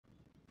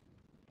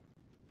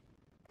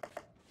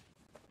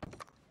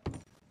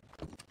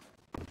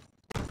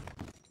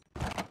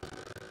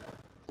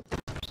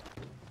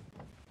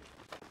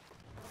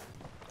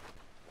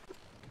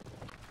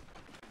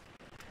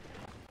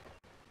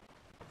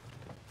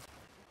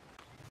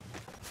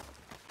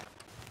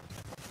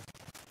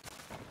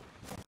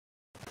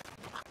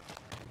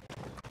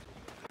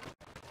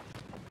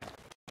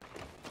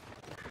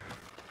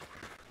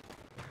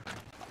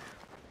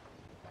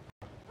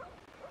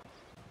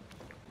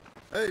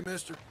Hey,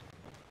 mister.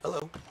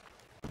 Hello.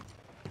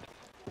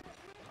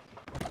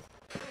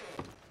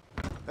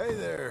 Hey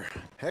there,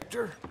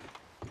 Hector.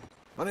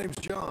 My name's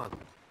John.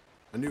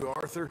 I knew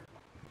Arthur,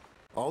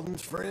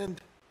 Alden's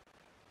friend.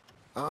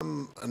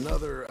 I'm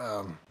another,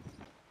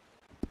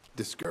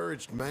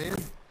 discouraged man.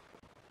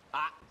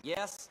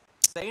 Yes.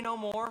 Say no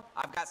more.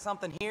 I've got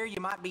something here you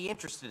might be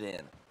interested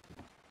in.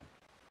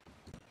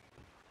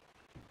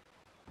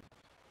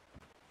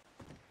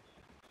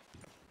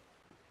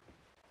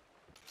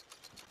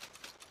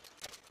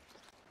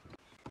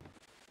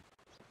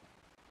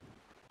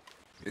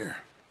 Here.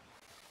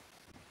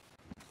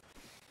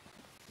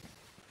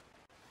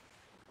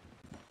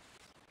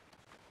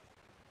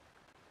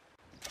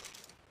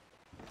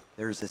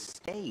 There's a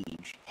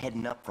stage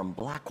heading up from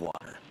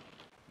Blackwater.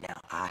 Now,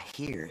 I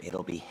hear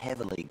it'll be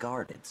heavily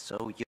guarded,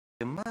 so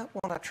you might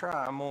want to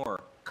try a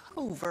more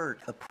covert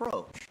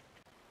approach.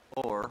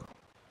 Or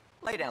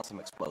lay down some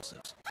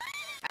explosives.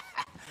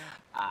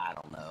 I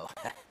don't know.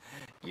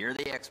 You're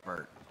the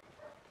expert.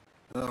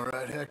 All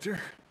right, Hector.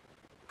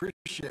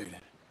 Appreciate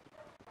it.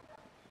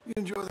 You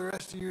enjoy the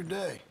rest of your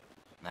day.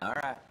 All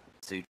right.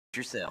 Suit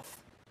yourself.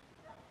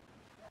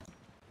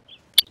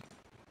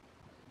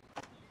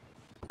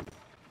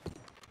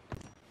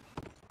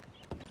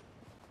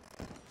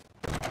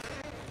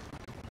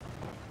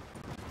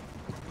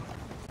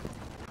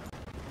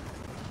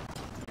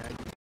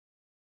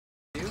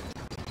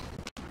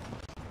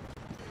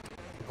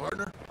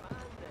 Partner?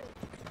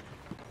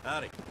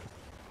 Howdy.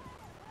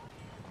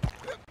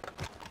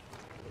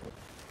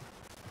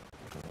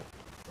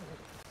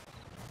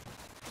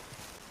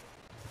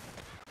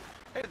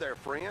 Hey there,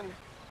 friend.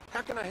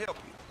 How can I help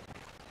you?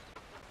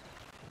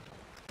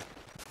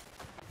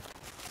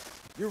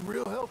 You're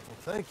real helpful,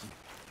 thank you.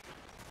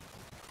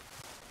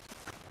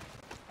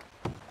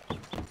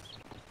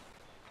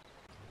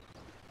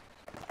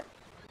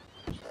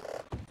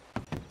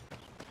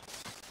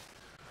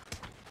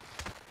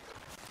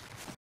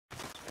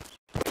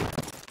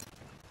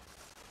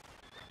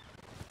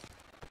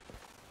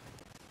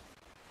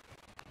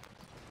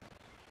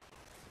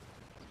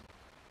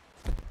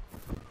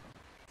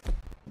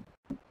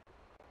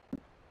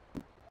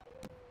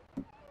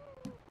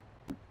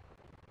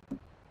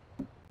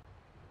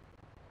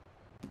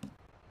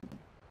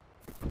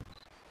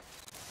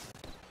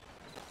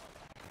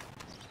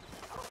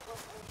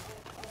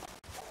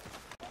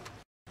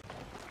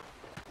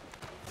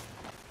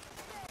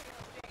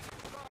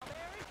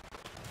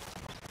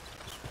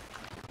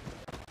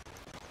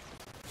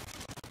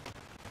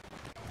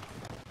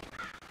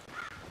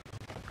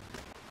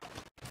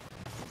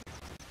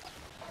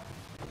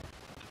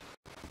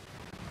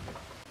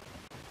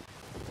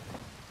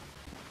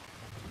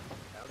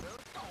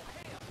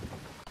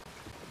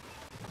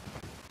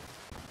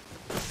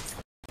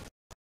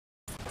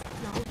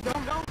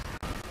 No.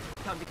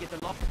 Time to get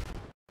the lock.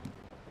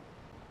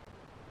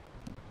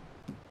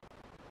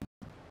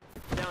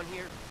 Down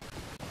here.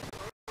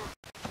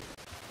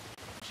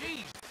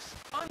 Jesus,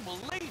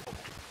 unbelievable.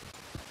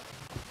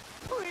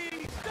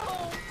 Please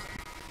don't.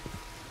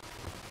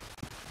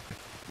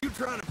 You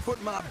trying to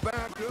put my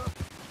back up?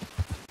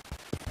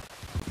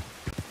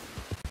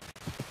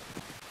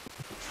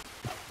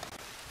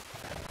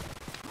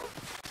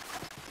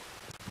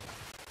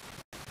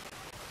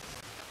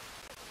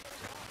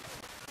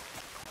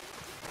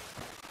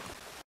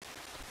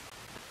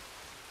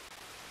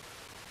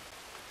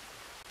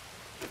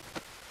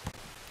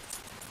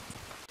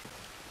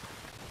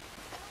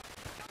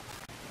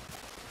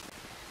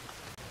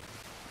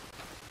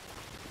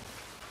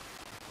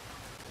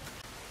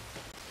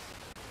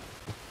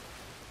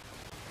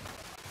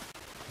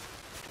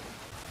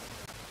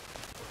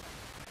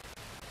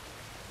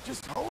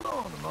 Just hold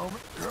on a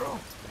moment, girl.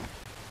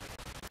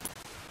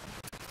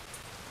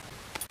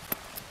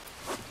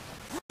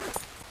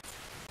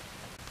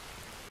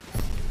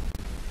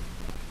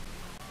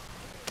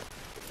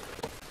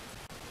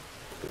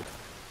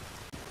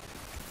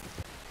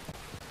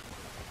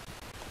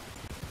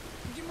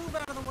 Could you move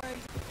out of the way?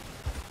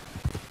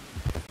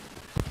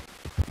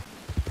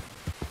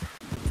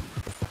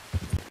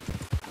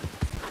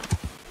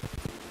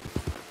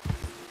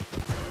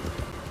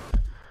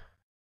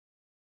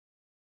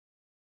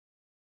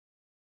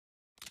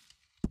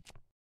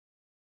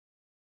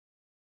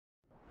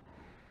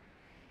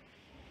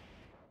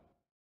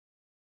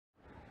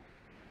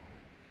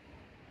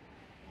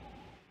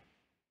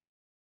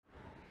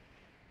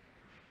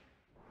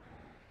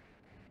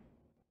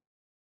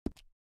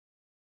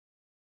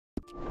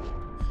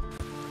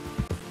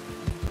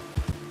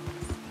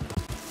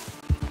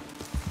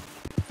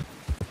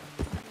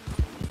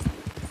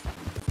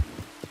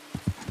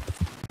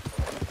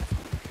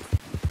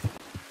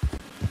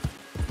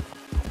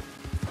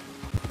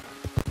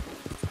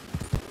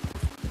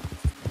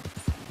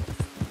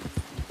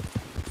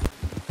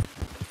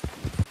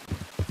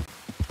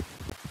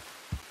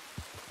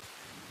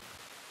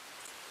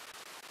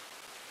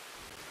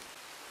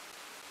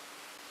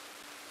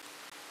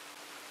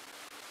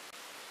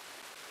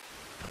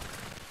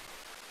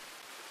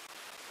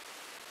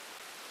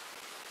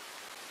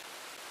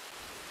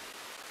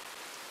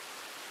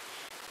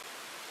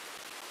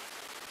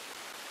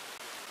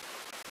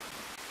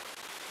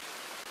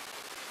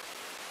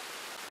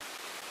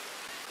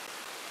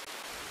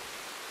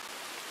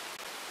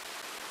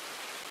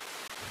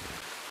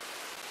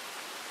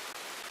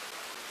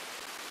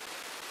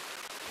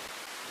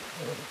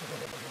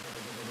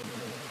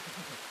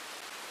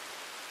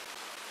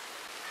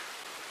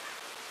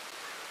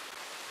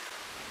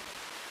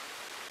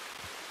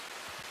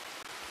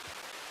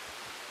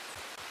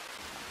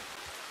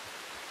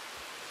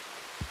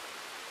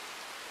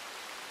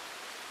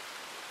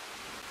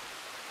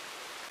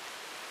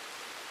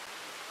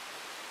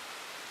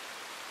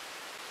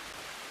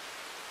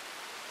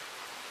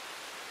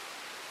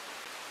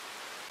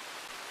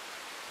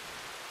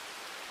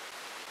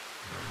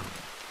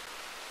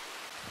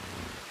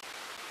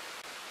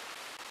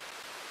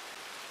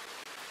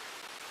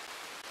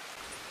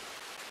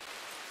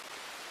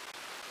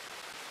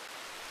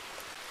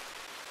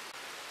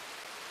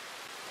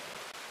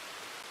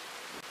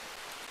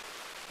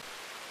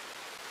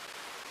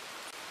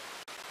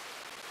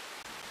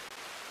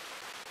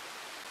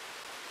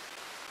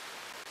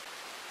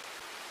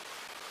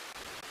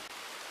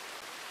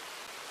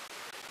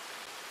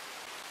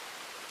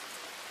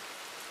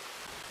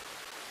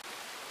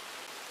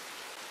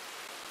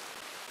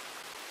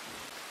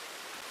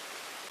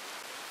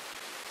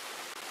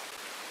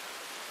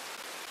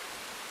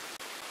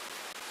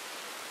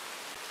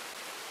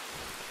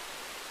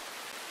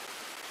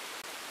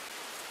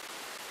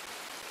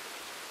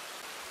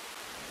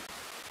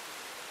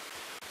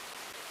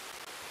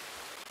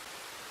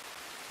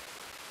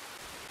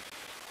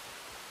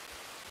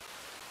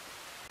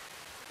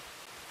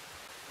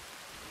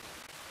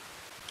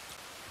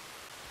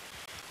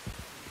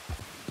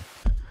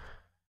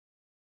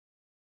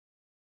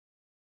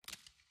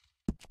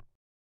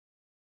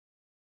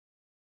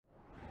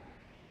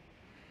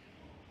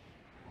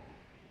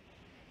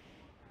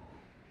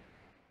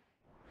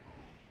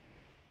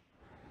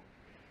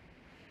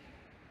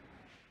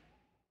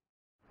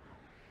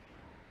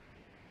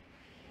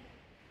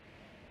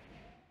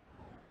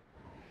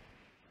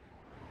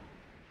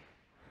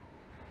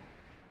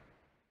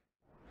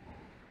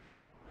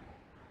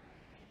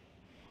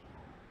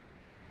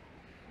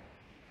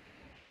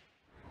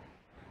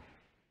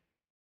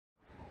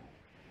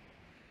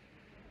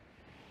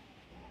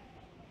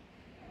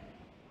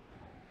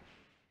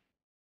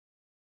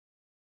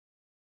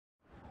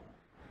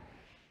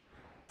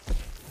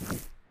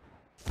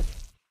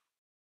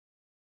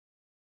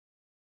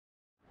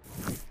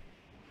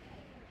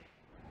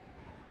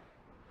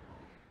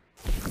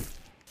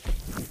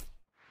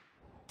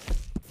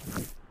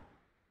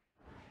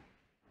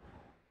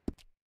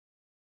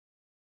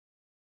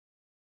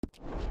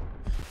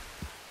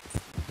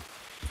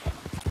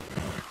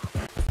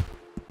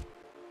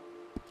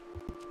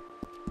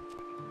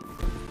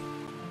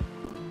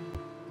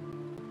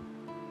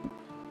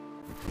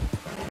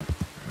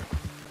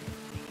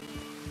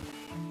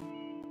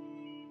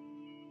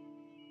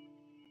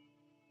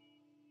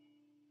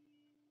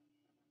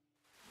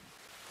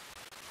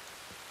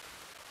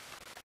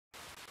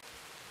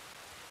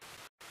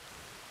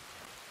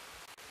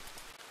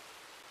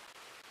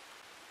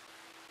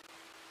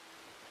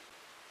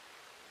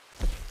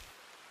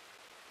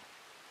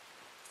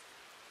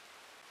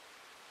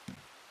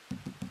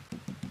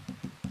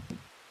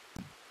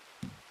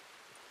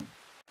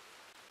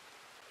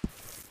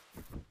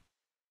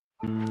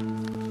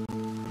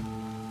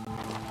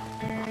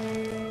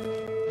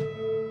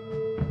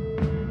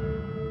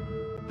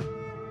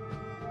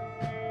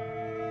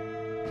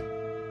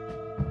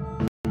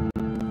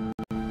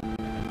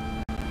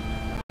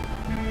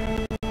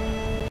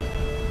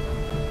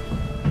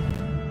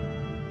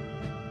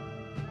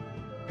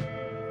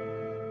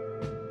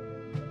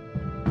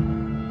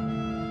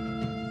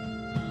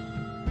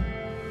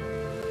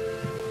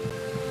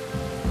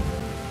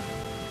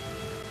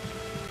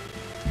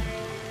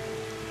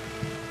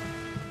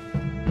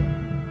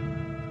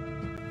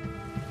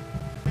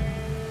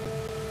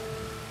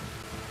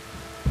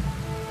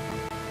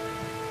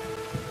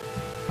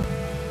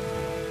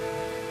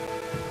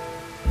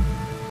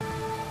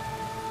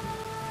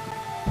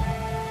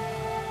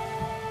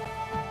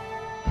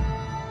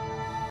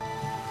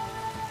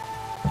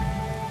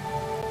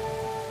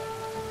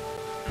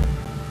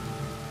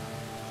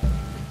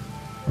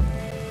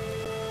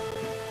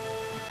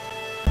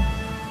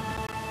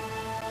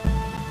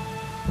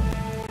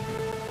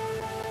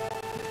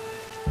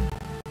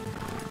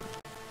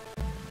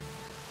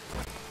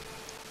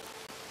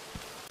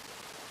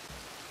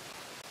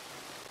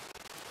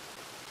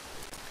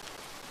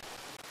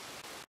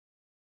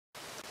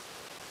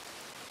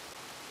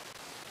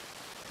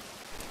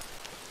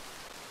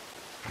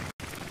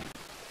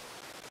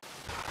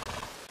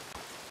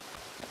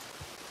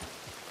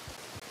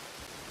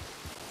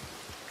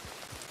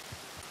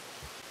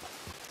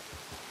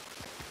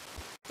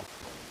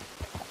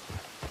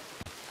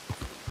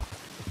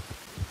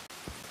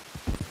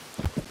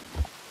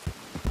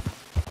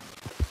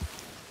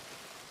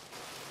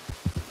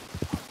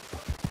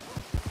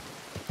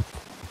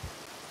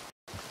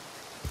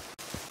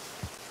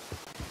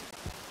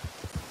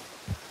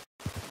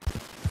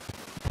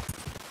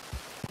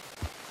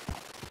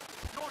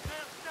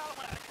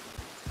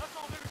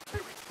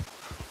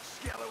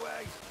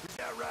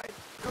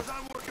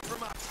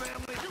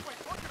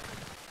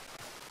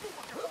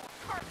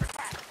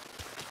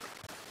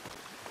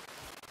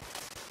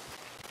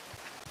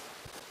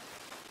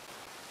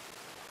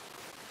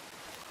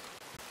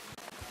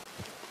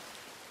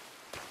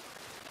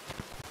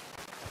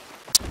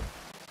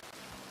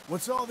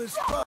 What's all this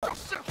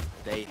fuss?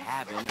 They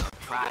having a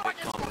private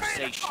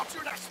conversation.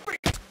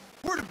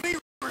 We're to be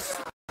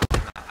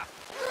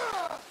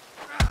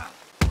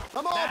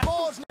Come on,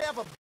 boys, we have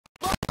a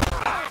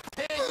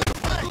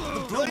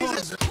the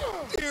blazes.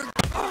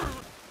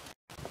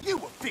 You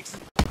will fix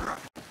it.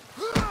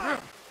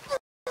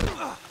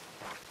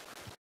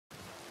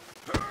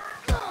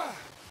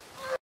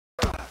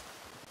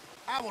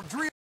 I will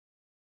drill.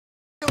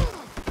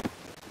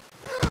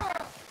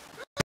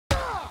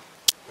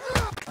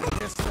 I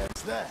guess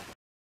that's that.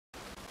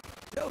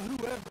 Tell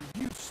whoever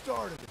you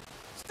started it.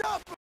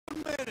 Stop a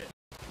minute.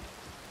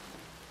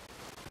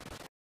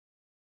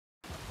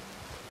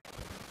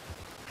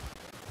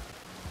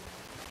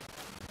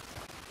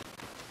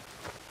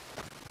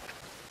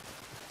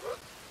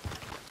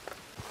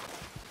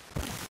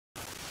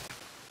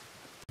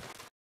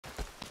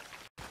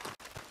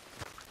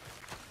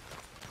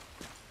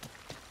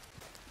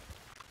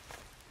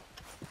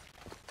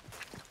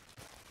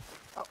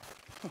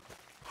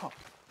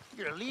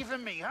 You're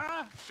leaving me,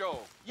 huh? Sure.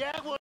 Yeah,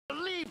 well,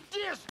 leave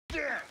this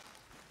then.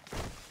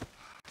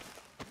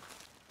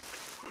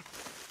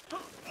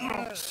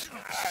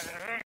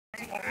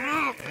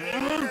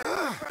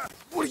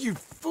 What are you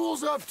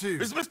fools up to?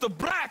 It's Mr.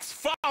 Black's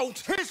fault.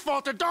 His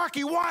fault, the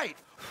darky white.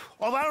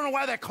 Well, I don't know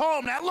why they call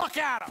him that. Look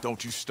at him.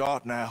 Don't you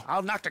start now.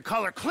 I'll knock the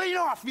color clean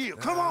off you.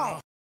 Come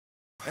on.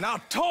 And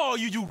I'll tar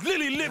you, you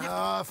lily-livered...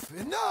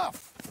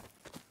 Enough!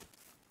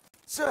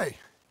 Say,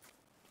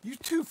 you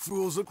two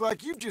fools look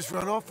like you've just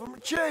run off from a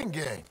chain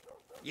gang.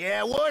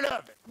 Yeah, what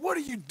of it? What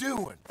are you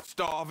doing?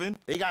 Starving,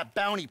 They got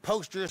bounty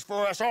posters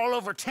for us all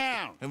over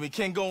town. and we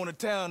can't go into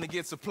town to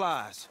get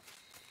supplies.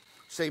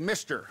 Say,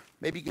 mister,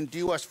 maybe you can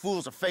do us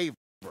fools a favor.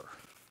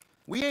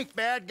 We ain't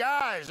bad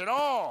guys at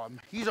all.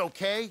 He's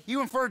okay. You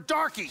went for a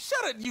darky.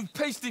 Shut it, you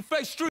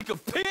pasty-faced streak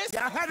of piss!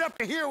 Yeah, I had up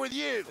to here with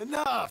you.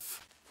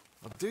 Enough!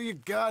 I'll do you a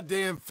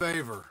goddamn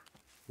favor.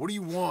 What do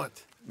you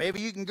want?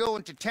 Maybe you can go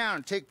into town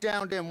and take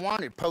down them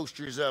wanted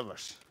posters of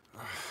us.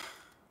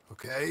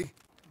 Okay?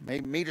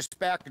 Maybe meet us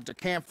back at the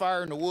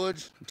campfire in the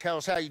woods and tell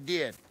us how you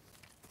did.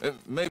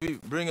 Maybe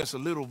bring us a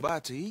little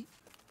bite to eat.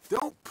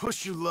 Don't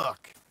push your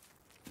luck.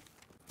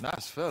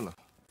 Nice fella.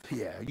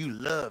 Yeah, you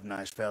love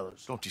nice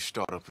fellas. Don't you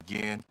start up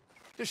again.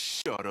 Just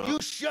shut up. You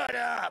shut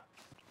up!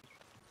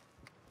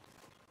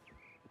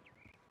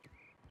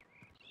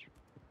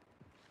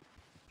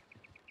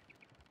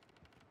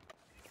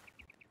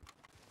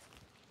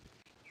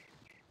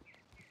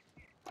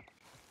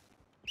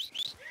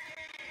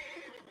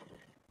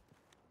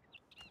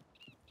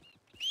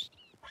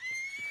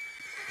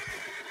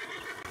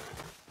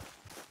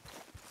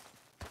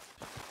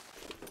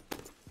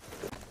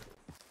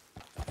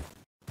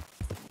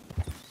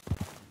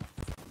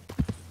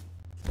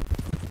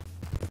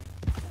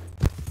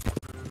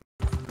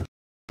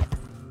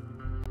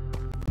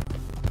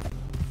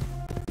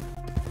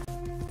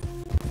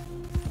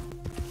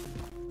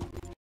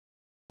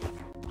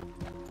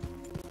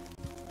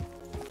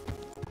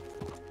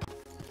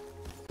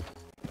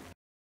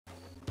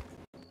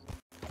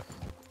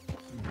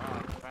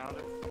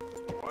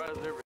 Why is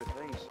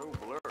everything so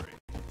blurry?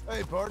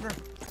 Hey, partner.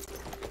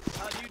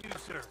 How do you do,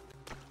 sir?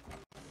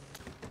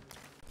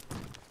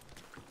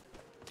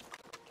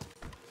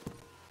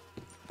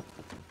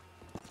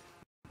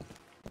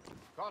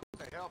 Cost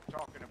the help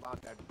talking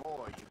about that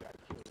boy you got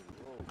killed in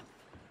Rhodes.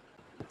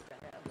 To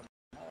have them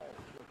all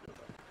look at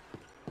us.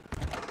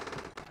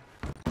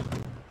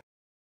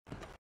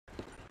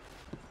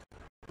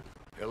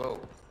 Hello.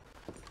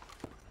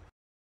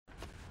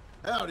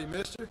 Howdy,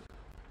 mister.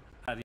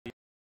 How do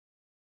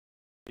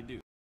you do?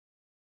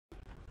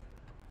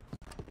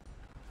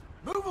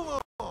 Move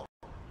along!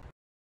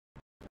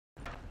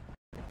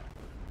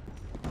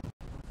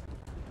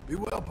 Be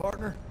well,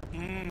 partner.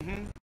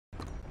 Mm-hmm.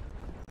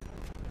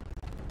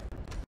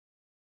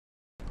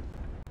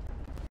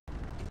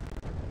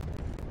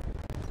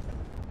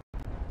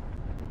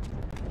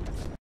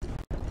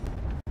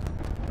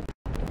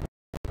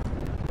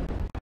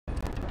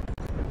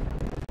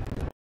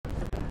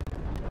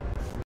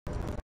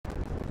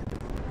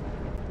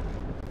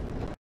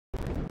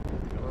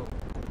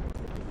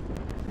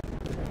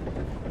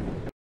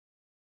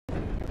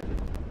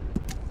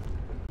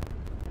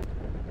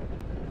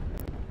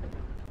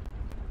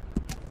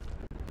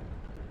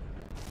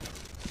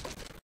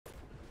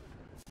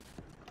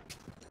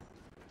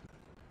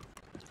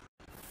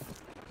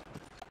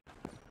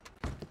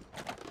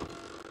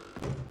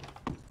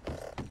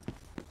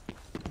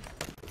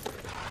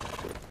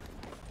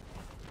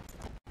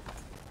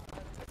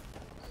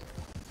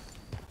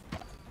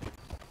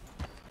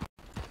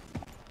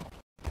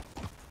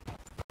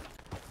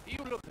 You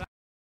look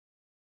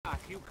like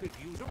you could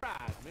use a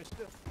ride,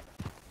 mister.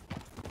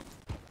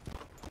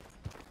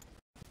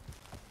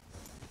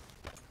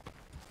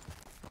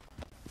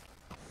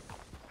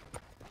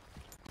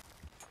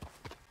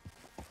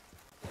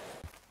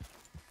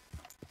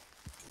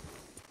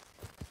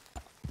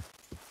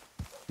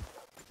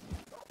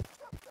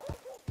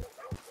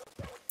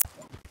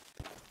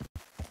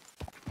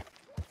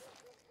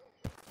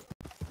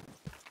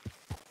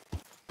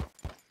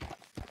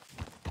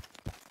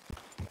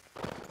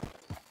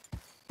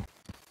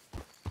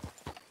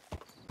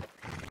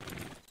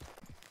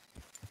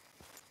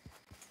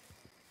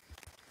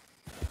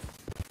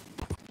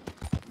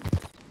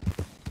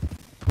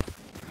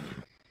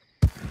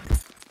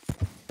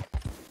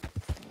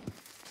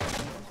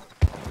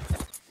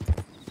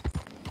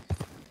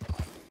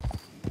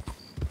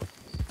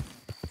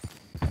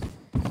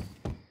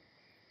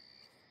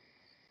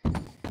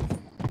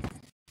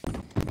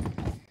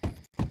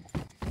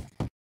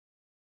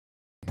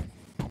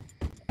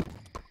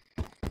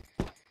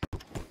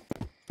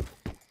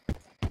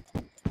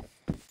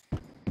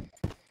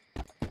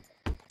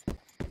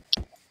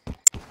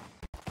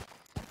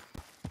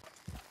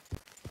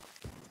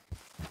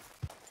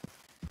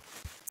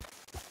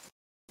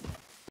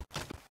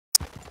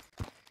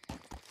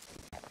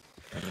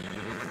 Is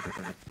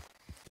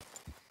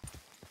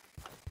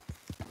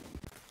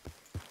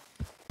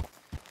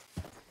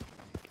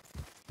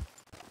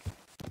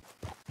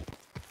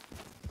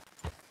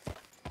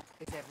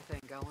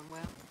everything going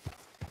well?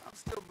 I'm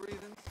still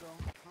breathing, so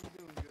I'm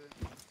doing good.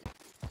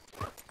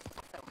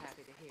 So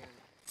happy to hear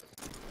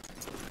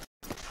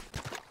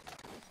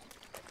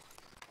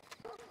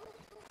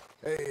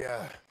it. Hey,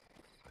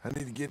 I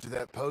need to get to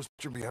that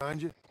poster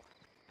behind you.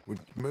 Would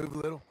you move a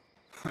little?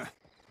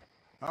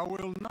 I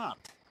will not.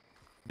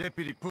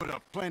 Deputy put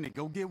up plenty.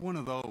 Go get one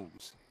of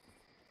those.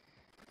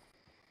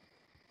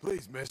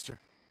 Please, mister.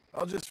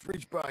 I'll just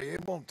reach by you.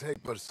 It won't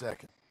take but a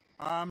second.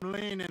 I'm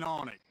leaning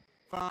on it.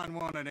 Find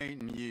one that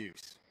ain't in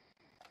use.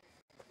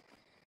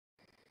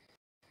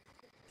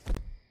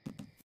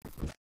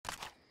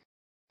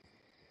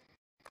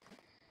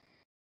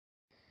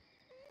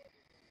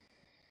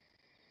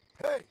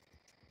 Hey!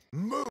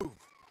 Move!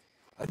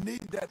 I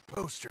need that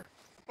poster.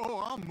 Oh,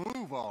 I'll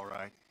move all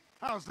right.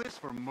 How's this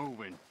for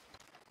moving?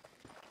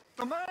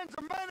 The man's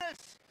a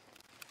menace!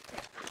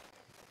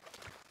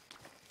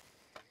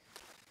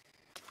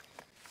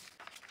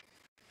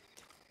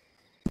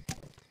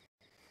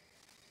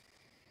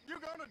 You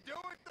gonna do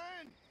it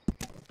then?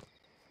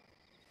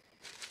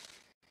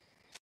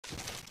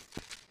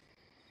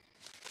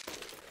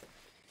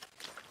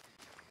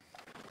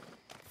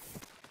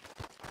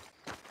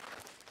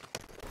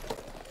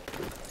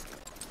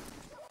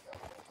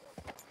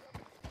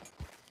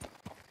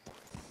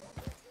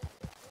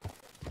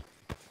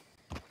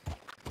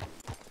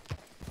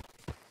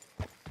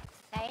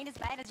 They ain't as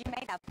bad as you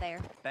made out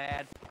there.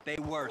 Bad. They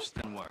worse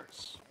than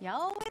worse. You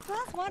always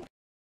plus one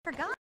for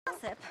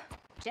gossip.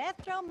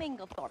 Jethro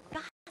Minglethorpe.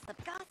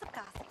 Gossip, gossip,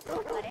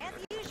 gossip. But as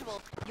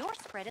usual, you're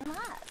spreading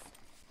lies.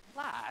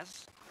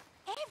 Lies?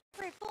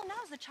 Every fool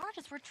knows the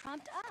charges were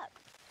trumped up.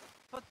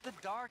 But the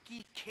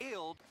darky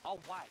killed a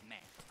white man.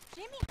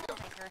 Jimmy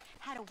Hellacre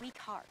had a weak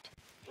heart.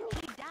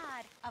 He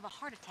died of a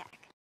heart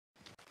attack.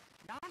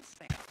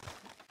 Nonsense.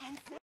 And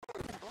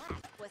Sampson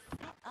Black was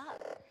set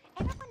up.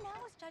 Everyone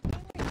knows Judge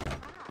Henry was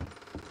right.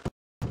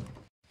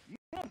 You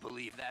don't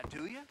believe that,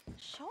 do you?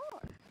 Sure.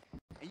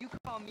 And you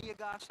call me a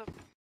gossip?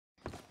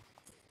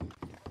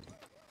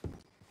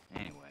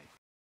 Anyway.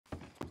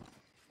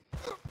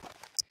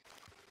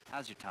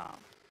 How's your Tom?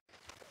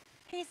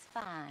 He's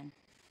fine.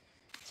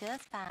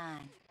 Just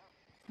fine.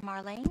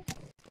 Marlene?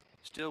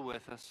 Still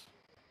with us.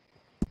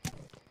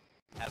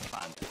 Have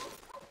fun.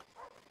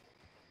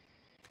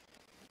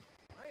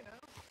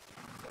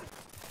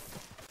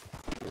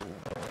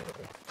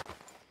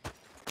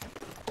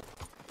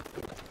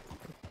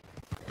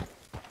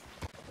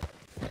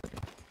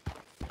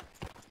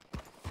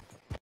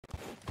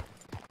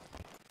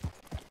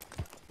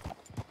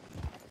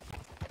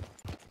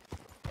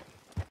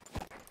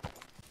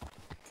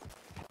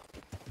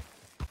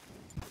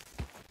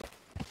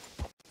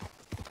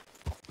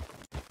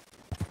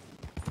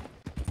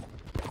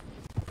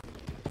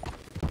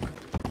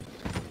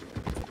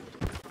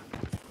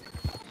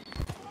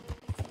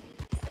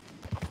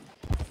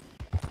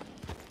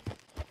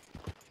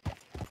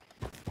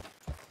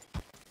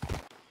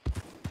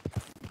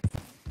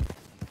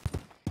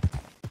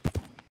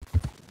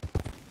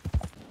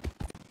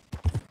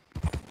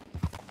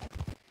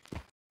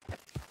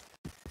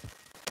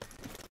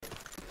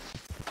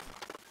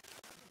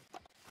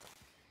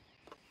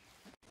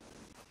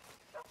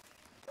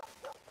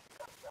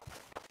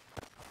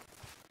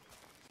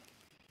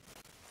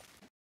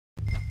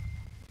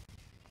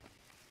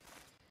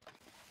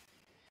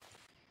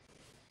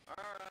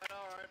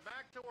 All right,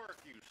 back to work,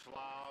 you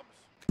slobs.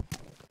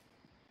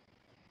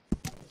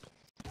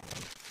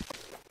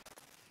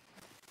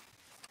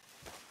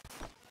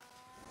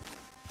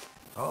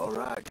 All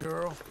right,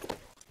 girl.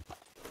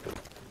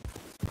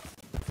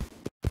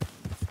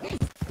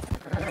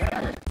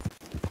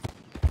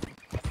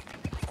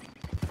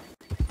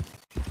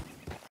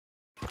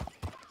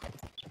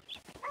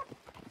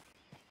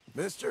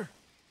 Mister,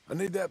 I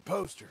need that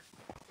poster.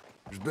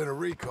 There's been a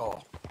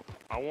recall.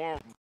 I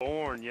weren't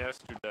born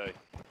yesterday.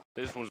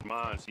 This one's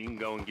mine, so you can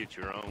go and get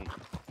your own.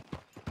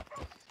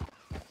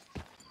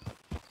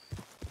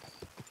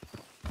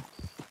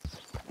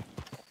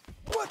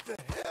 What the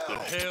hell? The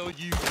hell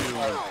you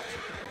doing?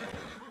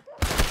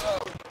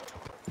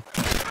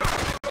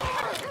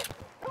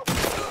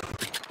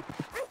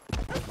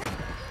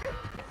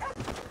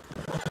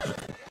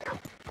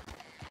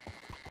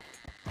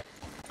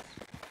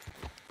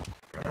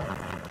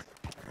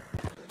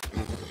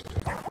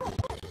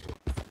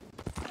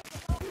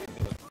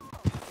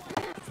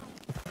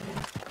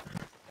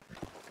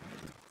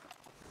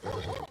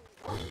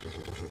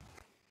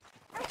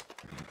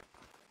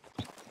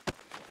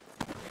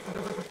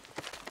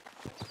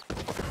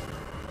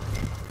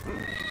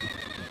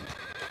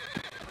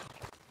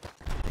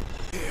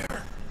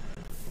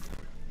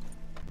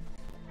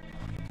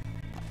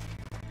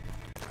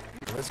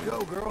 Let's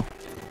go, girl.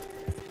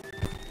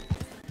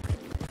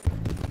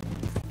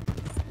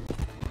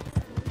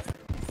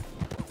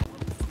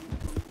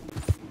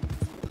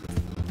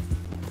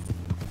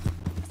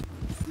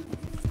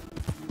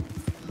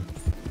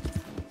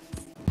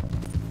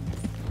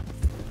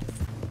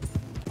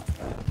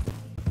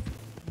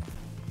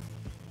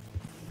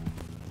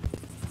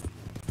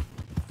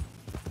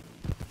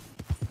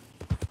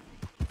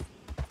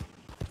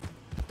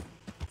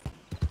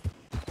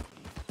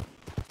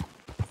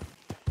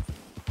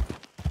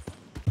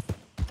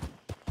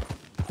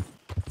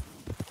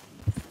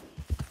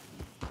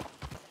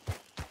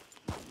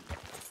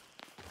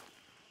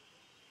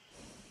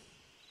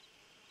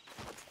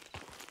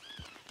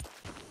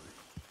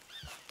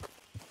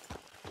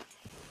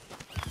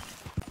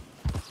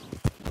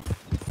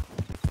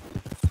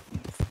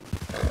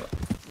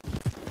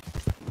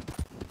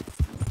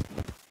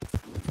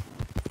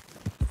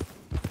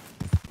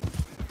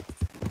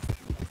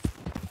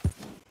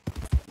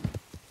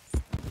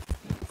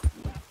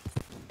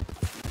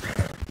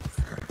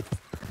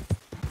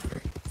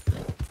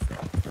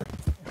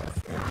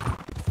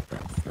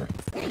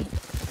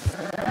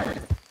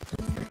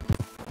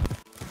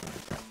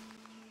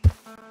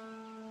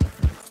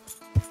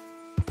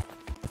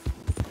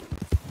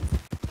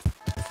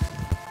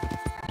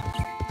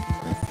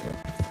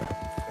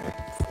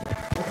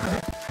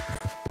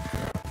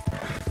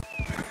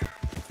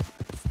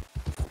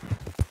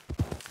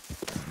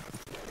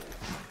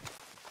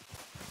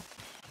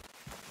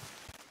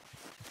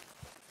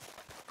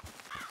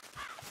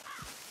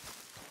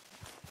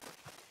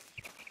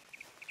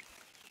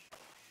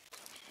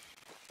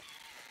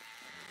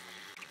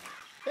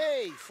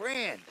 Hey,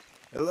 friend.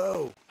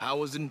 Hello. How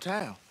was in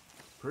town?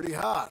 Pretty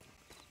hot.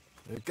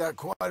 It got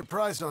quite a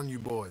price on you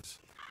boys.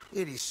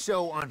 It is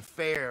so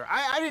unfair.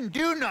 I didn't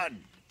do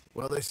nothing.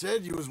 Well, they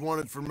said you was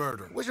wanted for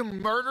murder. It wasn't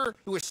murder.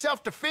 It was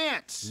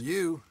self-defense.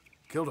 You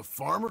killed a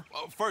farmer?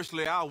 Well,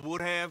 firstly, I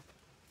would have,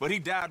 but he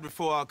died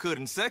before I could.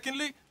 And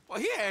secondly, well,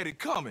 he had it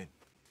coming.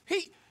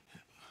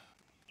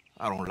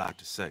 I don't like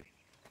to say.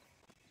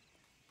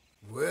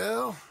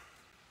 Well...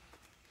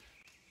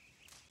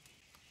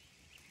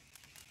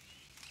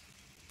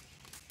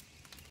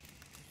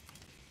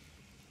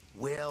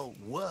 Well,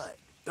 what?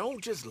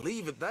 Don't just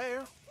leave it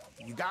there.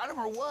 You got him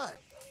or what?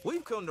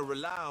 We've come to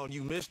rely on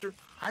you, mister.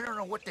 I don't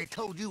know what they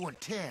told you in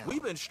town.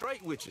 We've been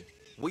straight with you.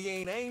 We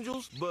ain't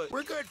angels, but...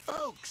 We're good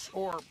folks,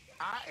 or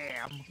I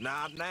am.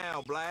 Not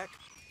now, Black.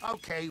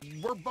 Okay,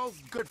 we're both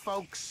good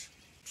folks.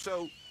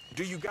 So,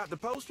 do you got the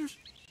posters?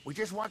 We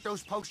just want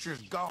those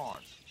posters gone.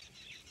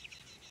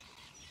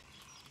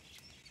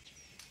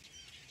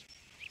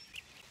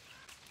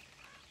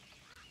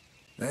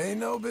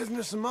 Ain't no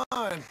business of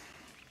mine.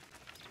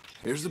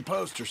 Here's the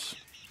posters.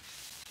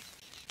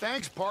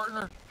 Thanks,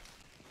 partner.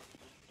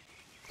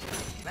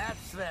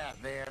 That's that,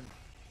 then.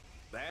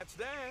 That's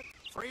that.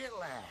 Free at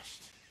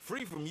last.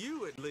 Free from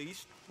you, at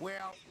least.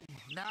 Well,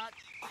 not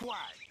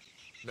quite.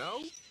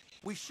 No?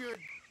 We should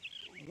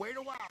wait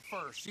a while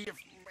first, see if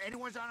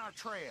anyone's on our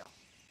trail.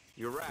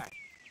 You're right.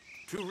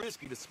 Too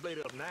risky to split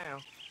up now.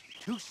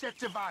 2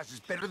 sets of eyes is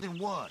better than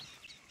 1.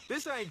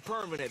 This ain't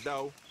permanent,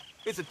 though.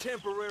 It's a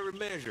temporary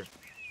measure.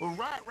 Well,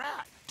 right.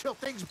 Till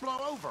things blow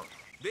over.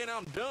 Then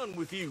I'm done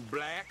with you,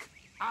 Black.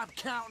 I'm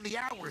counting the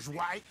hours,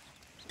 White.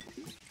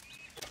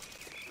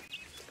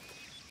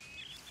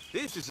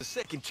 This is a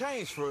second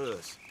chance for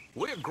us.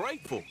 We're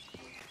grateful.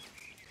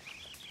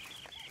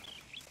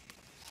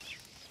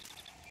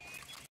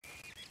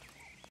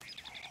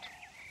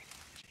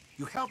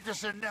 You helped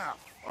us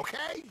enough,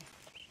 okay?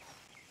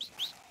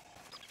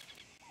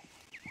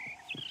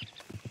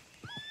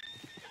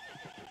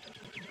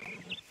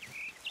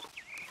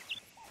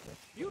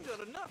 You've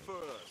done enough for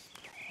us.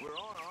 We're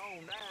on our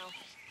own now.